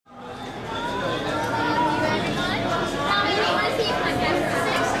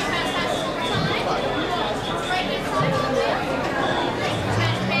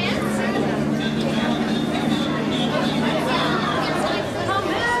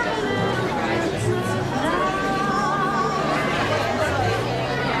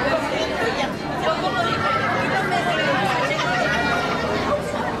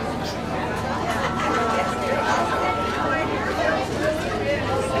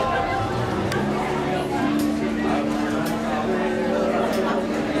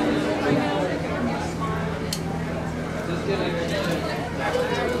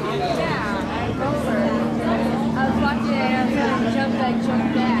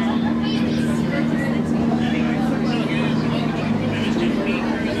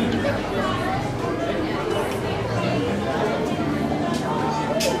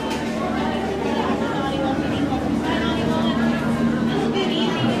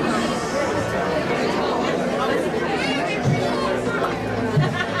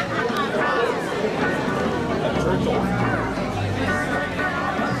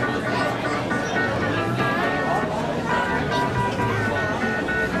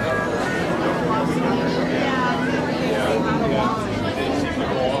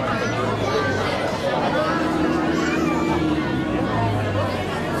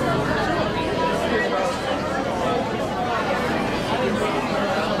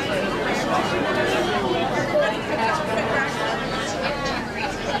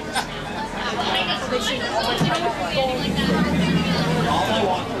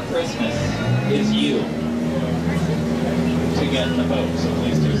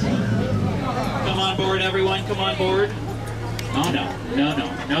everyone come on board? Oh, no. No, no.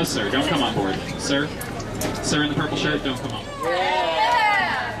 No, sir. Don't come on board. Sir? Sir in the purple shirt, don't come on.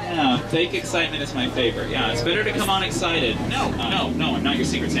 Yeah, fake excitement is my favorite. Yeah, it's better to come on excited. No, I'm not your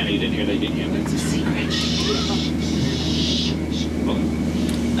Secret Santa. You didn't hear that, didn't you? It's a secret.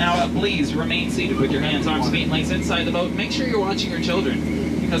 Now, please remain seated with your hands, arms, feet, and legs inside the boat. Make sure you're watching your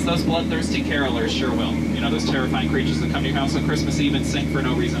children, because those bloodthirsty carolers sure will. You know, those terrifying creatures that come to your house on Christmas Eve and sing for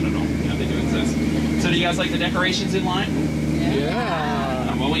no reason at all. Yeah, they do exist. So do you guys like the decorations in line?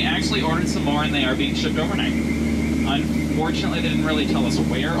 Yeah. Well, we actually ordered some more, and they are being shipped overnight. Unfortunately, they didn't really tell us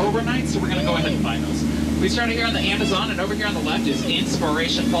where overnight, so we're going to go ahead and find those. We started here on the Amazon, and over here on the left is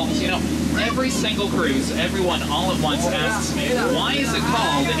Inspiration Falls. You know, every single cruise, everyone all at once asks me, why is it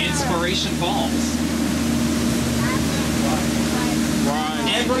called Inspiration Falls?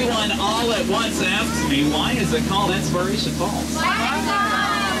 Everyone all at once asks me, why is it called Inspiration Falls?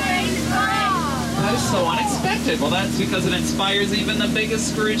 That is so unexpected. Well, that's because it inspires even the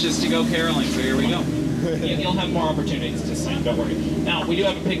biggest Scrooges to go caroling, so here we go. You'll have more opportunities to sing, don't worry. Now, we do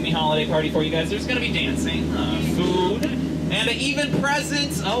have a pygmy holiday party for you guys. There's going to be dancing, food, and even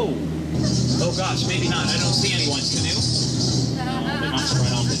presents. Oh gosh, maybe not. I don't see anyone's canoe. They must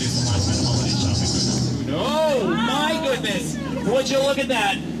run off to do some last minute holiday shopping. Oh my goodness! Would you look at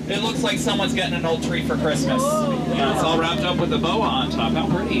that? It looks like someone's getting an old tree for Christmas. Yeah, it's all wrapped up with a boa on top. How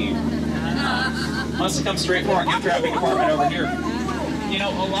pretty. Must have come straight for our gift wrapping department over here. You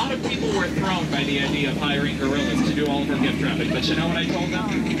know, a lot of people were thrown by the idea of hiring gorillas to do all of our gift wrapping, but you know what I told them?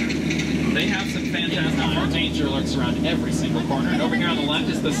 They have some fantastic danger lurks around every single corner, and over here on the left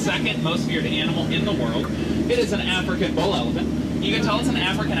is the second most feared animal in the world. It is an African bull elephant. You can tell it's an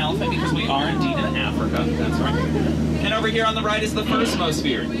African elephant because we are indeed in Africa, that's right. And over here on the right is the first most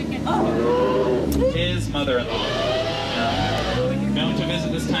feared. His mother-in-law. Known to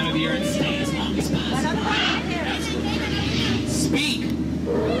visit this time of year and stay as long as possible. Speak!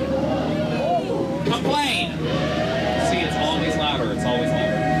 Complain! See, it's always louder, it's always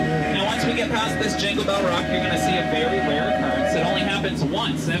louder. Now, once we get past this Jingle Bell Rock, you're going to see a very rare occurrence. It only happens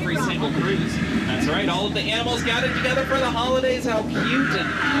once every single cruise. That's right, all of the animals gathered together for the holidays. How cute!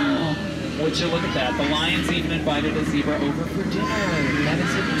 And would you look at that? The lions even invited a zebra over for dinner. That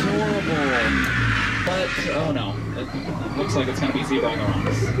is adorable. But, oh no, it looks like it's going to be zebra on the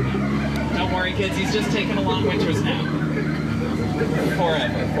rocks. Don't worry, kids, he's just taking a long winter's nap.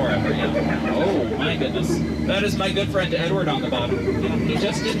 Forever, yeah. Oh, my goodness. That is my good friend Edward on the bottom. He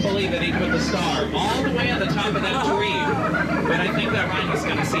just didn't believe that he put the star all the way on the top of that tree. But I think that Ryan was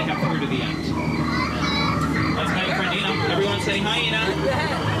going to see him through to the end. That's my friend Ina. Everyone say hi, Ina.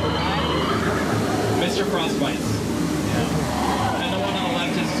 Mr. Frostbites. Yeah. And the one on the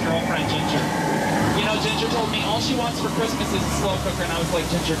left is his girlfriend, Ginger. You know, Ginger told me all she wants for Christmas is a slow cooker, and I was like,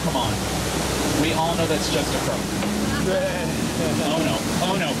 Ginger, come on. We all know that's just a croak.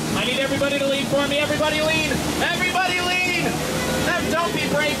 Oh no. I need everybody to lean for me. Everybody lean! Everybody lean! Don't be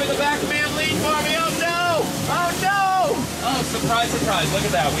brave in the back, man. Lean for me. Oh no! Oh no! Oh, surprise, surprise. Look at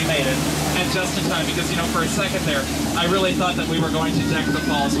that. We made it. And just in time, because, you know, for a second there, I really thought that we were going to deck the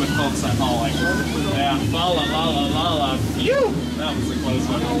falls with folks I'm hauling. Yeah. La la la la la la. Phew! That was a close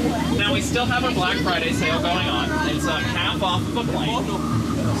one. Now, we still have a Black Friday sale going on. It's half off of a plane.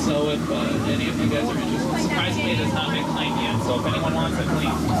 So if any of you guys are interested, surprisingly it has not been claimed yet, so if anyone wants it,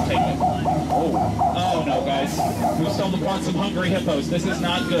 please, just take it. Oh no, guys. We stumbled upon some hungry hippos. This is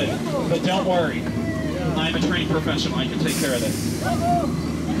not good. But don't worry. I'm a trained professional. I can take care of this.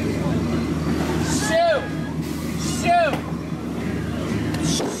 Shoo! Shoo!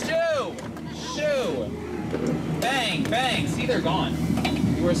 Shoo! Shoo! Bang! Bang! See, they're gone.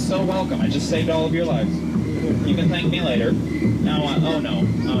 You are so welcome. I just saved all of your lives. You can thank me later. Now, oh no,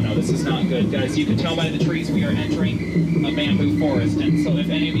 this is not good. Guys, you can tell by the trees we are entering a bamboo forest, and so if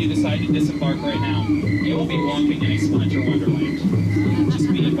any of you decide to disembark right now, you will be walking in a Splinter Wonderland. Just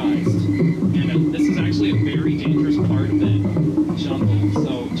be advised. And this is actually a very dangerous part of the jungle,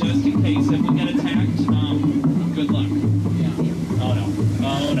 so just in case if we get attacked, good luck. Yeah.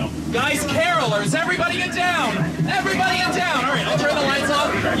 Oh no. Guys, carolers, everybody get down! Everybody get down! Alright, I'll turn the lights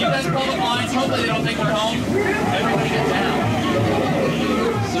off. You guys pull the blinds. Hopefully they don't think we're home. Everybody get down.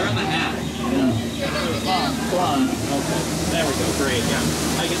 Sir in the hat. Blonde. Okay. There we go. Great. Yeah.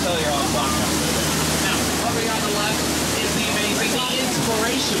 I can tell you're all blocked up. Now, over here on the left is the amazing, the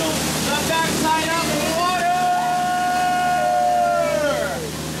inspirational, the backside of water!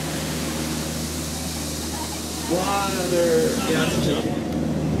 Water. Yeah, that's a joke.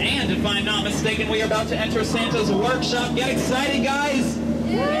 And if I'm not mistaken, we are about to enter Santa's workshop. Get excited, guys!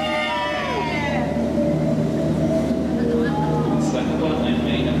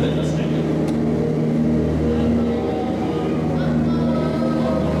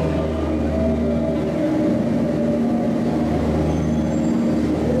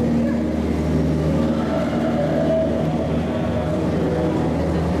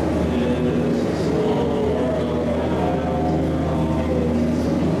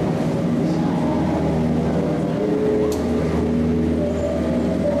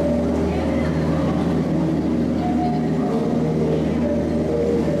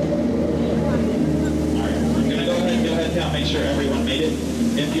 sure everyone made it.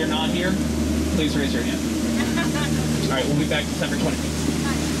 If you're not here, please raise your hand. All right, we'll be back December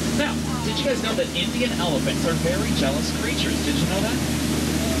 25th. Now, did you guys know that Indian elephants are very jealous creatures? Did you know that?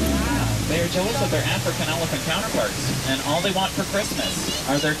 Wow. They are jealous of their African elephant counterparts, and all they want for Christmas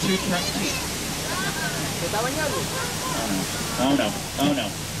are their 2 front teeth. Oh no, oh no.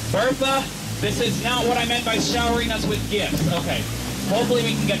 Bertha, this is not what I meant by showering us with gifts. Okay, hopefully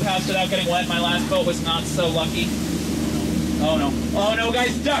we can get past without getting wet. My last boat was not so lucky. Oh no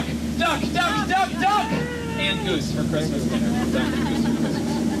guys, duck, duck, duck, duck, duck! And goose for Christmas dinner. Duck and goose for Christmas.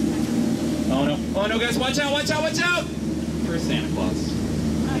 Oh no guys, watch out, watch out, watch out! For Santa Claus.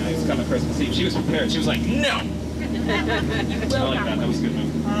 Yeah, he's coming Christmas Eve. She was prepared, she was like, no! I like that, that was a good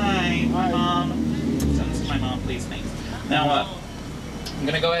move. Hi, Mom. Send my mom, please, thanks. Now, I'm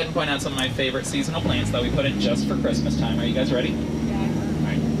going to go ahead and point out some of my favorite seasonal plants that we put in just for Christmas time. Are you guys ready? Yeah. All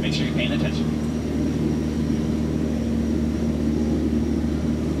right, make sure you're paying attention.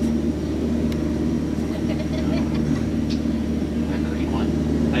 That green one.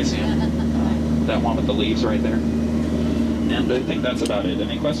 I see him. That one with the leaves right there. And I think that's about it.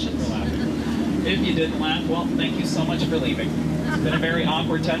 Any questions? If you didn't laugh, well, thank you so much for leaving. It's been a very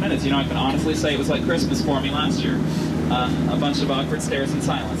awkward 10 minutes. You know, I can honestly say it was like Christmas for me last year. A bunch of awkward stares and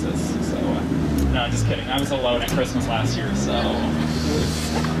silences. So, no, just kidding. I was alone at Christmas last year, so...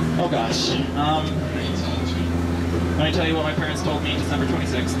 Oh, gosh. Let me tell you what my parents told me December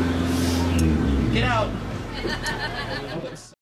 26th. Get out!